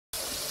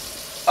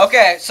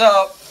Okay,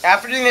 so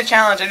after doing the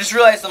challenge, I just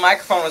realized the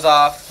microphone was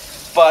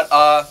off. But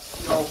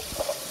No.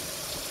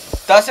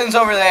 Dustin's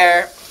over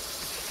there.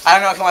 I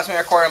don't know if he wants me to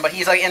record him, but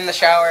he's like in the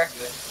shower.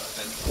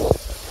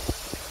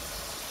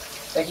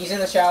 Like he's in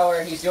the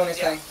shower, he's doing his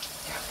thing.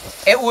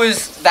 It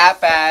was that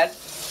bad.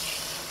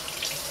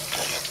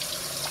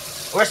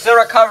 We're still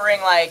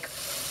recovering like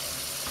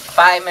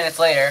 5 minutes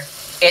later.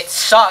 It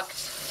sucked.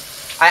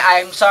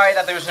 I'm sorry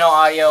that there was no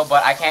audio,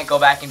 but I can't go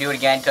back and do it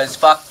again because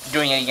fuck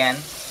doing it again.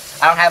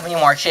 I don't have any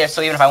more chips,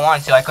 so even if I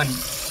wanted to, I couldn't.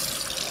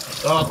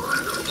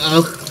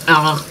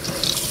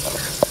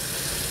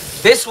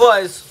 This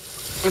was,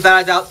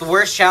 without a doubt, the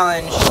worst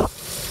challenge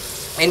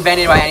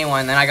invented by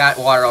anyone. Then I got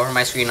water over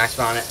my screen and I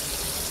spit on it.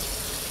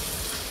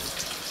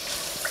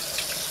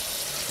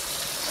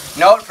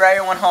 Note for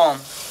everyone home.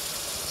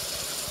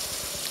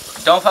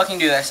 Don't fucking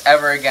do this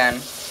ever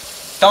again.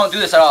 Don't do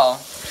this at all.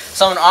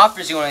 Someone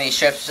offers you one of these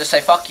chips, just say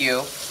fuck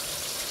you.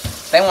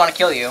 They want to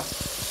kill you.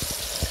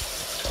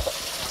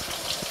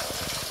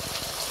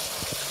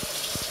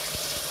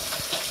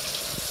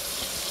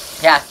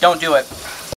 Yeah, don't do it.